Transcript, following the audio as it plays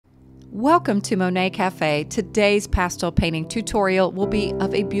Welcome to Monet Cafe. Today's pastel painting tutorial will be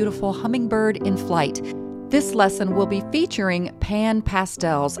of a beautiful hummingbird in flight. This lesson will be featuring Pan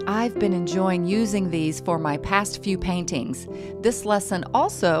Pastels. I've been enjoying using these for my past few paintings. This lesson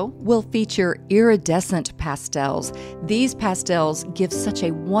also will feature iridescent pastels. These pastels give such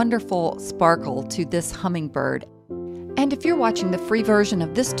a wonderful sparkle to this hummingbird. And if you're watching the free version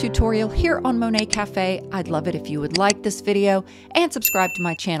of this tutorial here on Monet Cafe, I'd love it if you would like this video and subscribe to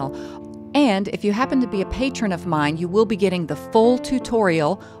my channel. And if you happen to be a patron of mine, you will be getting the full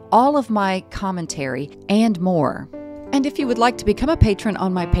tutorial, all of my commentary, and more. And if you would like to become a patron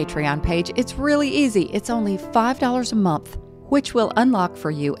on my Patreon page, it's really easy. It's only $5 a month, which will unlock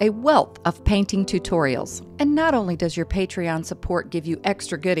for you a wealth of painting tutorials. And not only does your Patreon support give you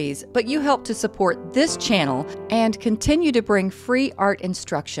extra goodies, but you help to support this channel and continue to bring free art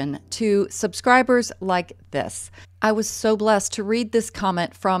instruction to subscribers like this. I was so blessed to read this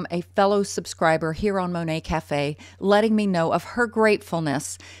comment from a fellow subscriber here on Monet Cafe, letting me know of her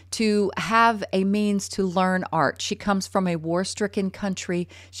gratefulness to have a means to learn art. She comes from a war-stricken country.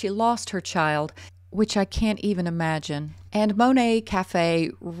 She lost her child, which I can't even imagine. And Monet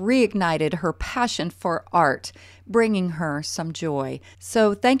Cafe reignited her passion for art, bringing her some joy.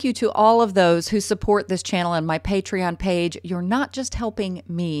 So thank you to all of those who support this channel and my Patreon page. You're not just helping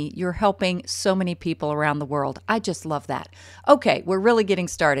me, you're helping so many people around the world. I just love that. Okay, we're really getting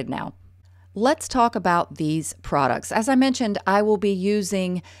started now. Let's talk about these products. As I mentioned, I will be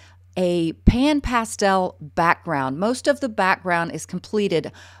using a pan pastel background. Most of the background is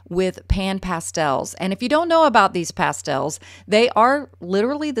completed with pan pastels. And if you don't know about these pastels, they are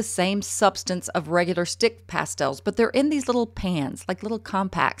literally the same substance of regular stick pastels, but they're in these little pans, like little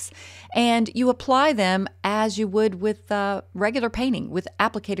compacts. And you apply them as you would with regular painting, with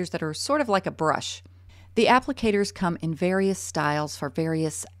applicators that are sort of like a brush. The applicators come in various styles for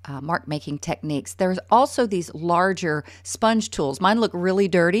various mark-making techniques. There's also these larger sponge tools. Mine look really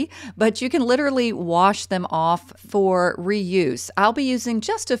dirty, but you can literally wash them off for reuse. I'll be using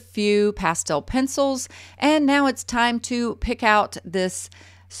just a few pastel pencils, and now it's time to pick out this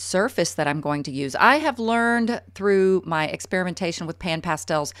surface that I'm going to use. I have learned through my experimentation with pan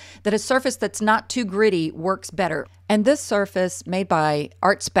pastels that a surface that's not too gritty works better. And this surface, made by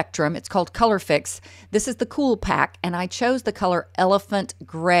Art Spectrum, it's called Color Fix. This is the Cool Pack, and I chose the color Elephant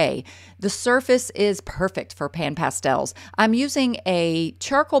Gray. The surface is perfect for pan pastels. I'm using a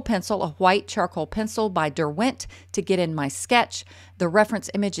charcoal pencil, a white charcoal pencil by Derwent to get in my sketch. The reference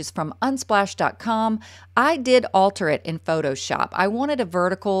image is from unsplash.com. I did alter it in Photoshop. I wanted a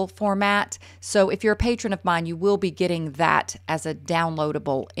vertical format, so if you're a patron of mine, you will be getting that as a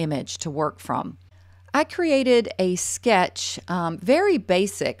downloadable image to work from. I created a sketch, very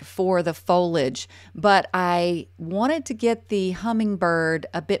basic for the foliage, but I wanted to get the hummingbird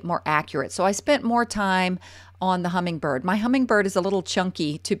a bit more accurate. So I spent more time on the hummingbird. My hummingbird is a little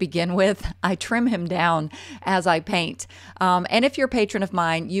chunky to begin with. I trim him down as I paint. And if you're a patron of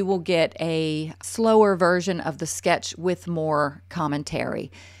mine, you will get a slower version of the sketch with more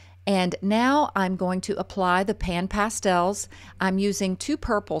commentary. And now I'm going to apply the pan pastels. I'm using two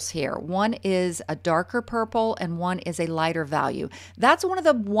purples here. One is a darker purple and one is a lighter value. That's one of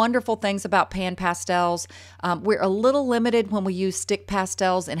the wonderful things about pan pastels. We're a little limited when we use stick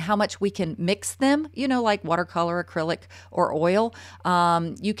pastels in how much we can mix them, you know, like watercolor, acrylic, or oil.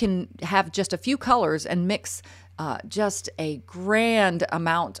 You can have just a few colors and mix just a grand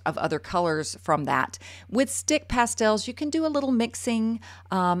amount of other colors from that. With stick pastels, you can do a little mixing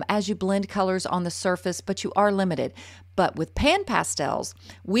as you blend colors on the surface, but you are limited. But with pan pastels,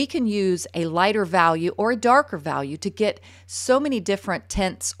 we can use a lighter value or a darker value to get so many different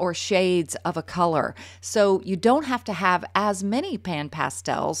tints or shades of a color. So you don't have to have as many pan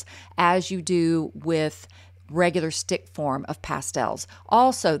pastels as you do with regular stick form of pastels.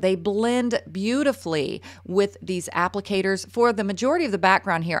 Also, they blend beautifully with these applicators. For the majority of the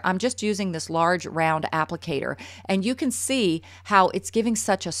background here, I'm just using this large round applicator, and you can see how it's giving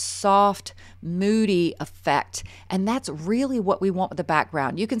such a soft, moody effect, and that's really what we want with the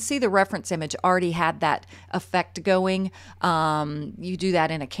background. You can see the reference image already had that effect going. You do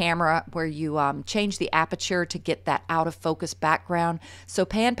that in a camera where you change the aperture to get that out of focus background. So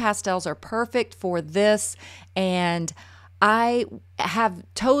pan pastels are perfect for this. And I have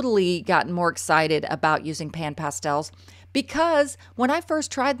totally gotten more excited about using pan pastels because when I first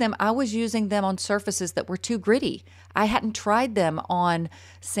tried them, I was using them on surfaces that were too gritty. I hadn't tried them on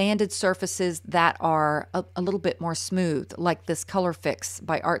sanded surfaces that are a little bit more smooth, like this Color Fix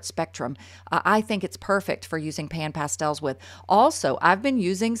by Art Spectrum. I think it's perfect for using Pan Pastels with. Also, I've been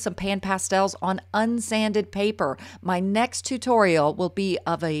using some Pan Pastels on unsanded paper. My next tutorial will be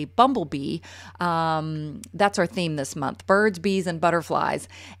of a bumblebee. That's our theme this month, birds, bees, and butterflies.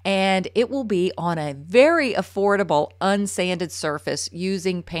 And it will be on a very affordable unsanded surface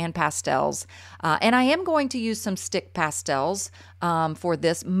using Pan Pastels. And I am going to use some stick pastels for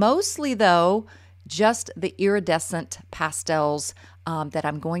this. Mostly, though, just the iridescent pastels that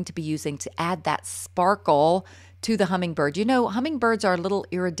I'm going to be using to add that sparkle to the hummingbird. You know, hummingbirds are a little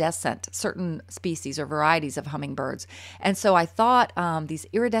iridescent, certain species or varieties of hummingbirds. And so I thought these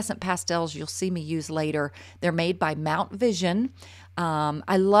iridescent pastels you'll see me use later, they're made by Mount Vision.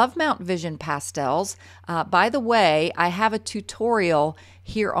 I love Mount Vision pastels. By the way, I have a tutorial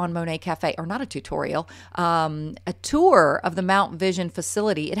here on Monet Cafe, or not a tutorial, a tour of the Mount Vision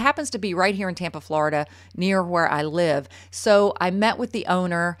facility. It happens to be right here in Tampa, Florida, near where I live. So I met with the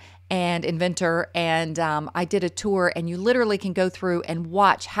owner and inventor, and I did a tour, and you literally can go through and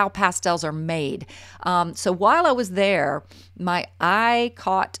watch how pastels are made. So while I was there, my eye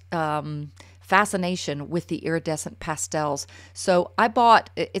caught fascination with the iridescent pastels. So I bought,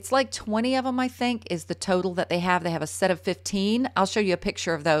 it's like 20 of them, I think, is the total that they have. They have a set of 15. I'll show you a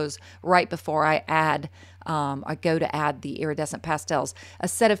picture of those right before I go to add the iridescent pastels. A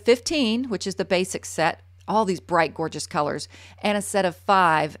set of 15, which is the basic set, all these bright, gorgeous colors, and a set of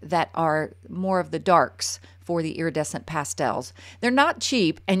 5 that are more of the darks for the iridescent pastels. They're not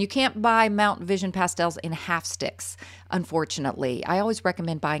cheap, and you can't buy Mount Vision pastels in half sticks, unfortunately. I always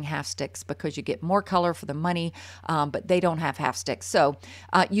recommend buying half sticks because you get more color for the money, but they don't have half sticks. So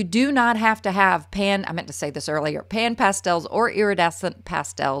you do not have to have Pan Pastels or iridescent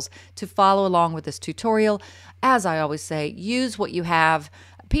pastels to follow along with this tutorial. As I always say, use what you have.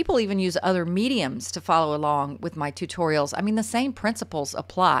 People even use other mediums to follow along with my tutorials. I mean, the same principles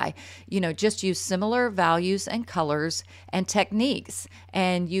apply. You know, just use similar values and colors and techniques,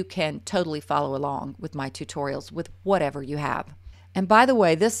 and you can totally follow along with my tutorials with whatever you have. And by the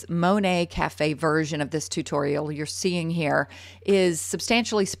way, this Monet Cafe version of this tutorial you're seeing here is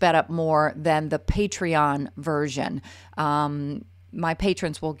substantially sped up more than the Patreon version. My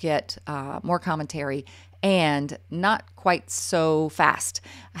patrons will get more commentary and not quite so fast.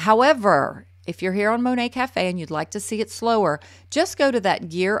 However, if you're here on Monet Cafe and you'd like to see it slower, just go to that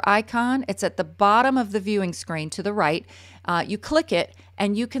gear icon. It's at the bottom of the viewing screen to the right. You click it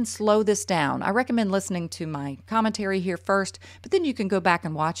and you can slow this down. I recommend listening to my commentary here first, but then you can go back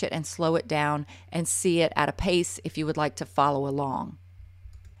and watch it and slow it down and see it at a pace if you would like to follow along.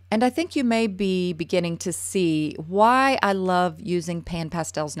 And I think you may be beginning to see why I love using Pan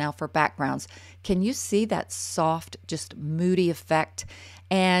Pastels now for backgrounds. Can you see that soft, just moody effect?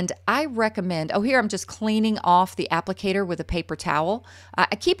 And I recommend, here I'm just cleaning off the applicator with a paper towel.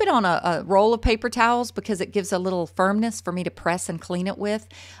 I keep it on a roll of paper towels because it gives a little firmness for me to press and clean it with.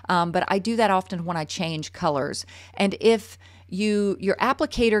 But I do that often when I change colors. And if your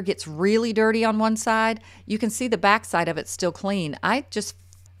applicator gets really dirty on one side, you can see the back side of it still clean. I just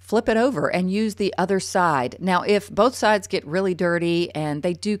flip it over and use the other side. Now, if both sides get really dirty and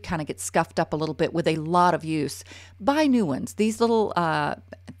they do kind of get scuffed up a little bit with a lot of use, buy new ones. These little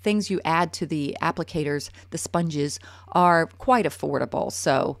things you add to the applicators, the sponges, are quite affordable.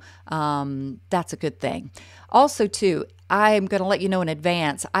 So that's a good thing. Also, too, I'm going to let you know in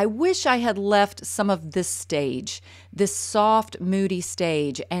advance, I wish I had left some of this stage, this soft, moody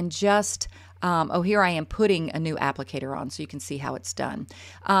stage, and just here I am putting a new applicator on so you can see how it's done.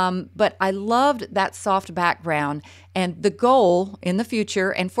 But I loved that soft background, and the goal in the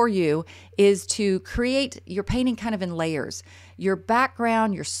future and for you is to create your painting kind of in layers. Your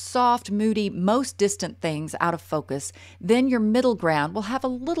background, your soft, moody, most distant things out of focus. Then your middle ground will have a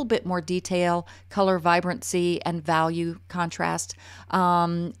little bit more detail, color, vibrancy, and value contrast.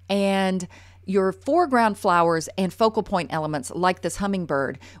 And your foreground flowers and focal point elements, like this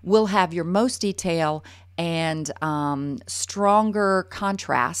hummingbird, will have your most detail and stronger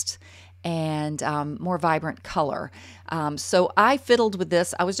contrast and more vibrant color. So I fiddled with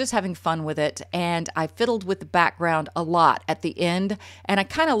this. I was just having fun with it, and I fiddled with the background a lot at the end, and I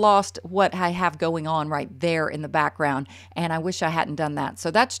kind of lost what I have going on right there in the background, and I wish I hadn't done that. So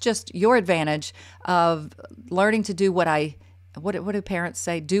that's just your advantage of learning to do what do parents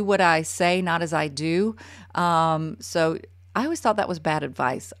say? Do what I say, not as I do. So I always thought that was bad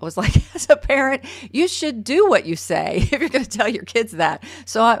advice. I was like, as a parent, you should do what you say if you're going to tell your kids that.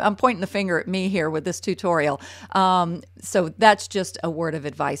 So I'm pointing the finger at me here with this tutorial. So that's just a word of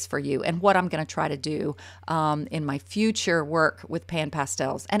advice for you and what I'm going to try to do in my future work with Pan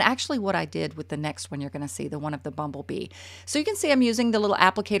Pastels. And actually what I did with the next one you're going to see, the one of the bumblebee. So you can see I'm using the little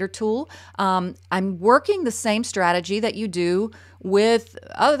applicator tool. I'm working the same strategy that you do with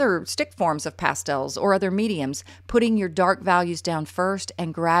other stick forms of pastels or other mediums, putting your dark values down first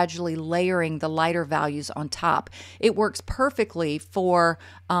and gradually layering the lighter values on top. It works perfectly for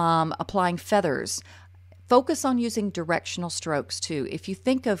applying feathers. Focus on using directional strokes too. If you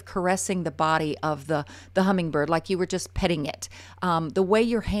think of caressing the body of the hummingbird like you were just petting it, the way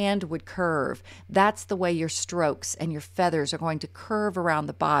your hand would curve, that's the way your strokes and your feathers are going to curve around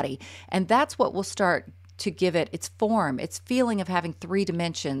the body. And that's what will start to give it its form, its feeling of having 3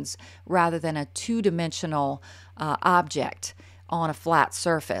 dimensions rather than a 2-dimensional object on a flat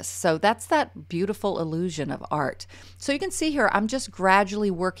surface. So that's that beautiful illusion of art. So you can see here, I'm just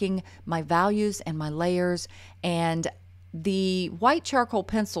gradually working my values and my layers, and the white charcoal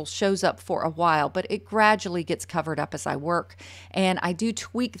pencil shows up for a while, but it gradually gets covered up as I work. And I do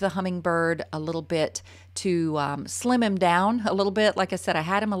tweak the hummingbird a little bit to slim him down a little bit. Like I said, I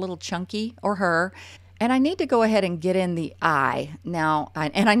had him a little chunky, or her. And I need to go ahead and get in the eye now,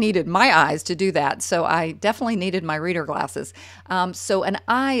 and I needed my eyes to do that, so I definitely needed my reader glasses. So an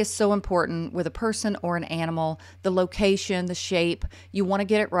eye is so important with a person or an animal, the location, the shape. You want to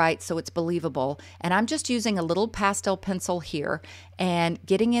get it right so it's believable. And I'm just using a little pastel pencil here and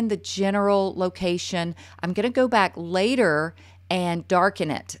getting in the general location. I'm going to go back later and darken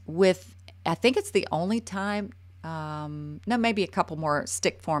it with, I think it's the only time, no, maybe a couple more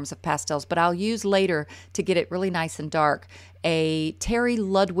stick forms of pastels, but I'll use later to get it really nice and dark. A Terry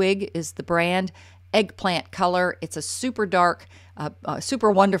Ludwig is the brand, eggplant color. It's a super dark,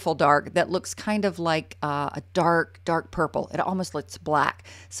 super wonderful dark that looks kind of like a dark purple. It almost looks black.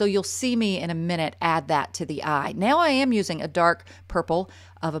 So you'll see me in a minute add that to the eye. Now I am using a dark purple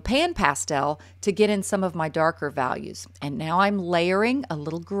of a Pan Pastel to get in some of my darker values. And now I'm layering a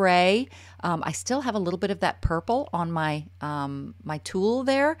little gray. I still have a little bit of that purple on my, my tool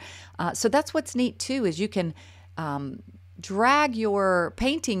there. So that's what's neat too, is you can drag your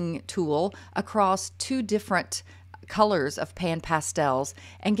painting tool across 2 different colors of Pan Pastels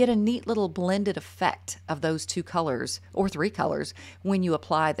and get a neat little blended effect of those 2 colors or 3 colors when you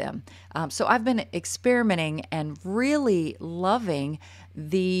apply them. So I've been experimenting and really loving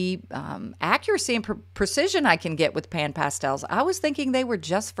the accuracy and precision I can get with Pan Pastels. I was thinking they were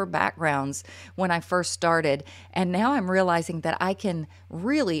just for backgrounds when I first started, and now I'm realizing that I can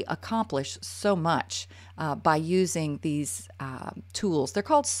really accomplish so much by using these tools. They're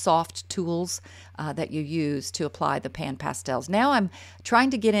called soft tools that you use to apply the Pan Pastels. Now I'm trying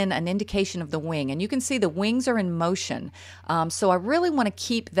to get in an indication of the wing, and you can see the wings are in motion. So I really want to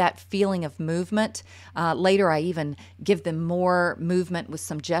keep that feeling of movement. Later I even give them more movement with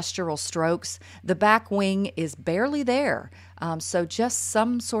some gestural strokes. The back wing is barely there. So just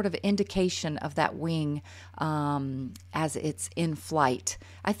some sort of indication of that wing as it's in flight.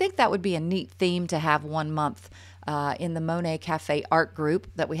 I think that would be a neat theme to have one month in the Monet Cafe art group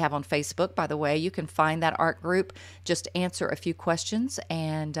that we have on Facebook. By the way, you can find that art group. Just answer a few questions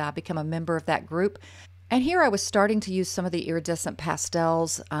and become a member of that group. And here I was starting to use some of the iridescent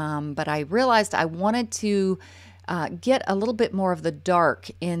pastels, but I realized I wanted to get a little bit more of the dark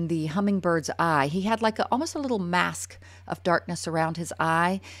in the hummingbird's eye. He had like almost a little mask of darkness around his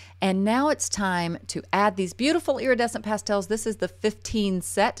eye. And now it's time to add these beautiful iridescent pastels. This is the 15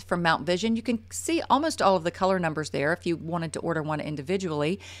 set from Mount Vision. You can see almost all of the color numbers there if you wanted to order one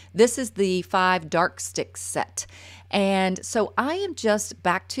individually. This is the 5 dark sticks set. And so I am just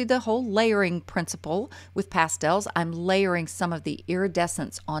back to the whole layering principle with pastels. I'm layering some of the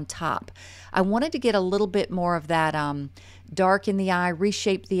iridescence on top. I wanted to get a little bit more of that dark in the eye,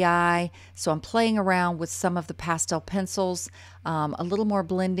 reshape the eye. So I'm playing around with some of the pastel pencils, a little more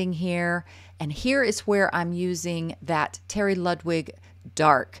blending here. And here is where I'm using that Terry Ludwig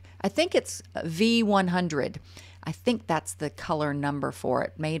dark. I think it's V100. I think that's the color number for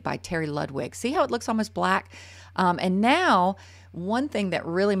it, made by Terry Ludwig. See how it looks almost black? And now, one thing that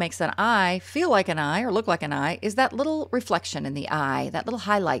really makes an eye feel like an eye or look like an eye is that little reflection in the eye, that little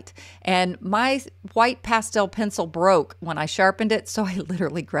highlight. And my white pastel pencil broke when I sharpened it, so I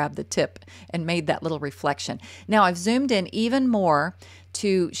literally grabbed the tip and made that little reflection. Now I've zoomed in even more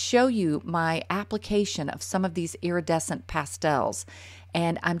to show you my application of some of these iridescent pastels.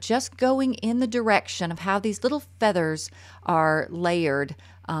 And I'm just going in the direction of how these little feathers are layered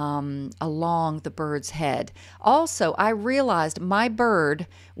along the bird's head. Also, I realized my bird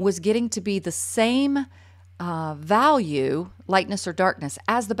was getting to be the same value, lightness or darkness,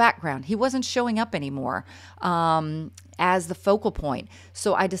 as the background. He wasn't showing up anymore as the focal point.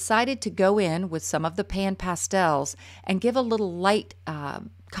 So I decided to go in with some of the Pan Pastels and give a little light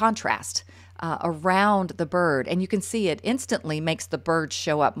contrast around the bird, and you can see it instantly makes the bird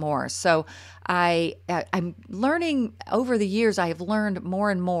show up more. So I'm learning over the years. I have learned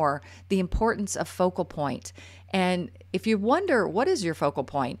more and more the importance of focal point. And if you wonder what is your focal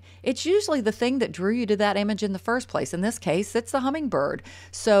point, it's usually the thing that drew you to that image in the first place. In this case, it's the hummingbird.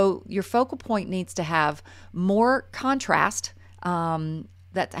 So your focal point needs to have more contrast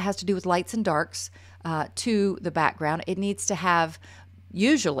that has to do with lights and darks to the background. It needs to have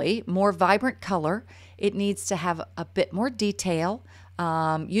usually more vibrant color. It needs to have a bit more detail.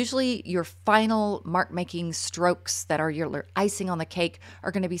 Usually your final mark-making strokes that are your icing on the cake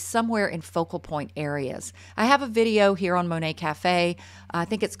are going to be somewhere in focal point areas. I have a video here on Monet Cafe. I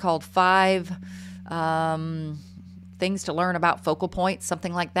think it's called 5 Things to Learn About Focal Points,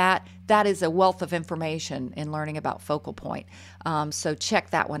 something like that. That is a wealth of information in learning about focal point. So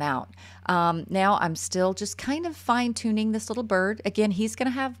check that one out. Now I'm still just kind of fine-tuning this little bird. Again, he's going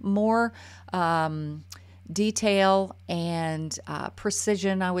to have more detail and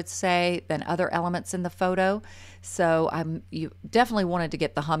precision, I would say, than other elements in the photo. So you definitely wanted to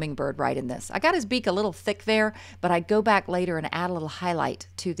get the hummingbird right in this. I got his beak a little thick there, but I go back later and add a little highlight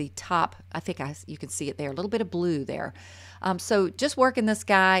to the top. I think you can see it there, a little bit of blue there. So just working this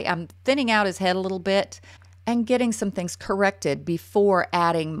guy. I'm thinning out his head a little bit and getting some things corrected before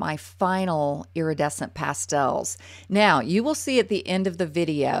adding my final iridescent pastels. Now, you will see at the end of the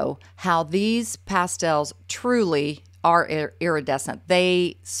video how these pastels truly are iridescent.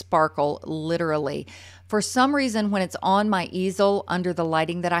 They sparkle literally. For some reason, when it's on my easel under the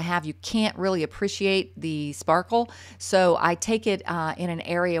lighting that I have, you can't really appreciate the sparkle. So I take it in an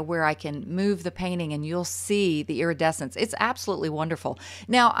area where I can move the painting and you'll see the iridescence. It's absolutely wonderful.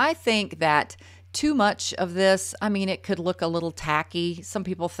 Now, I think that too much of this, I mean, it could look a little tacky. Some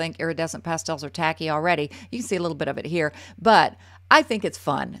people think iridescent pastels are tacky already. You can see a little bit of it here, but I think it's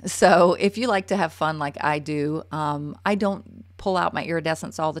fun. So if you like to have fun like I do, I don't pull out my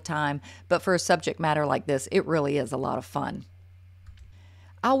iridescence all the time, but for a subject matter like this, it really is a lot of fun.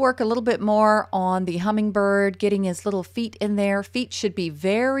 I'll work a little bit more on the hummingbird, getting his little feet in there. Feet should be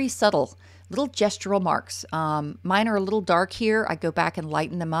very subtle, little gestural marks. Mine are a little dark here. I go back and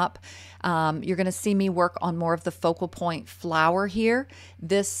lighten them up. You're going to see me work on more of the focal point flower here.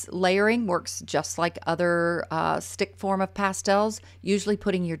 This layering works just like other stick form of pastels, usually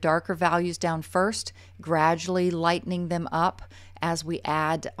putting your darker values down first, gradually lightening them up as we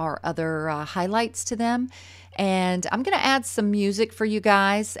add our other highlights to them. And I'm going to add some music for you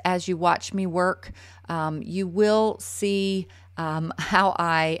guys as you watch me work. You will see how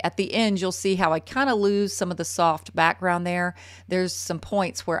at the end, you'll see how I kind of lose some of the soft background there. There's some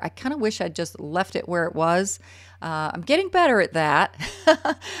points where I kind of wish I'd just left it where it was. I'm getting better at that.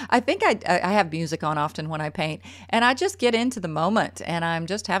 I think I have music on often when I paint, and I just get into the moment, and I'm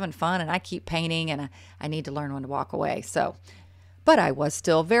just having fun, and I keep painting, and I need to learn when to walk away. So, but I was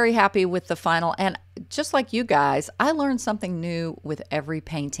still very happy with the final, and just like you guys, I learned something new with every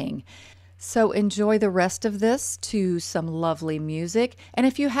painting. So enjoy the rest of this to some lovely music. And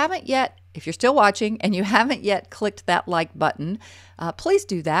if you haven't yet, if you're still watching and you haven't yet clicked that like button, please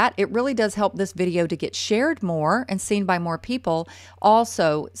do that. It really does help this video to get shared more and seen by more people.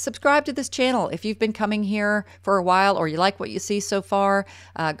 Also, subscribe to this channel. If you've been coming here for a while or you like what you see so far,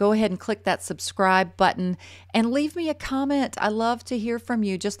 go ahead and click that subscribe button and leave me a comment. I love to hear from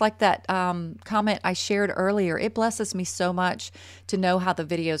you, just like that comment I shared earlier. It blesses me so much to know how the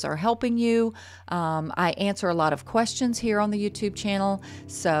videos are helping you. I answer a lot of questions here on the YouTube channel,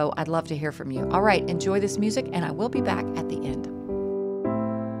 so I'd love to hear from you. All right, enjoy this music, and I will be back at the end.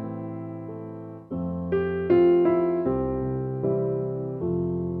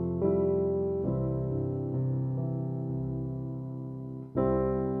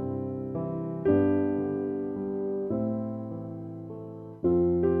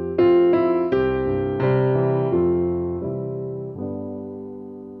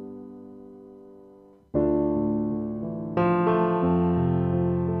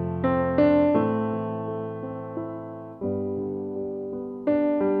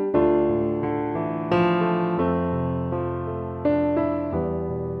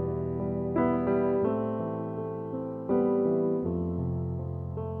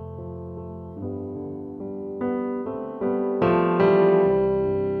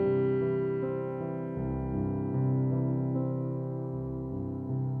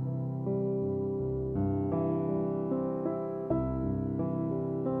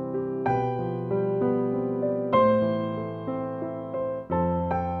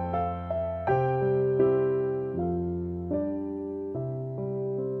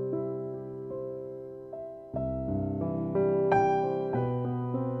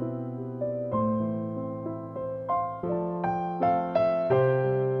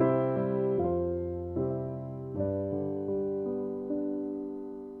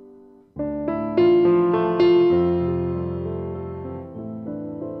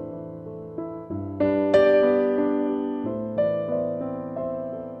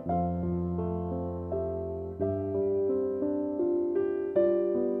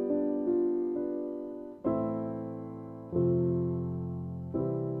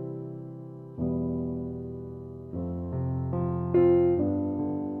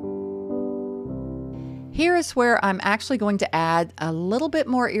 Here is where I'm actually going to add a little bit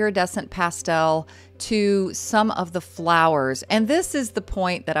more iridescent pastel to some of the flowers. And this is the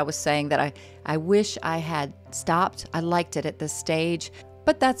point that I was saying that I wish I had stopped. I liked it at this stage,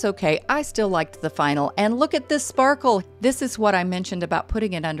 but that's okay. I still liked the final. And look at this sparkle. This is what I mentioned about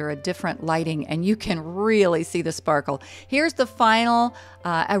putting it under a different lighting, and you can really see the sparkle. Here's the final.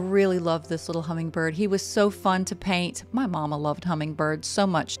 I really love this little hummingbird. He was so fun to paint. My mama loved hummingbirds so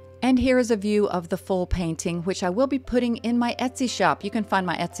much. And here is a view of the full painting, which I will be putting in my Etsy shop. You can find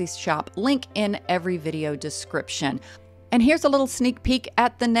my Etsy shop link in every video description. And here's a little sneak peek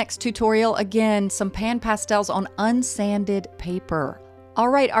at the next tutorial. Again, some pan pastels on unsanded paper. All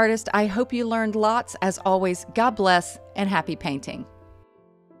right, artist, I hope you learned lots. As always, God bless and happy painting.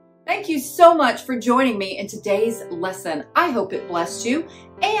 Thank you so much for joining me in today's lesson. I hope it blessed you,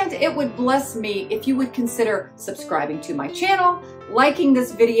 and it would bless me if you would consider subscribing to my channel, liking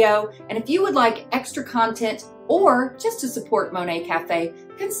this video, and if you would like extra content or just to support Monet Cafe,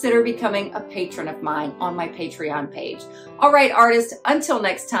 consider becoming a patron of mine on my Patreon page. All right, artists, until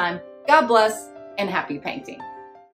next time, God bless and happy painting.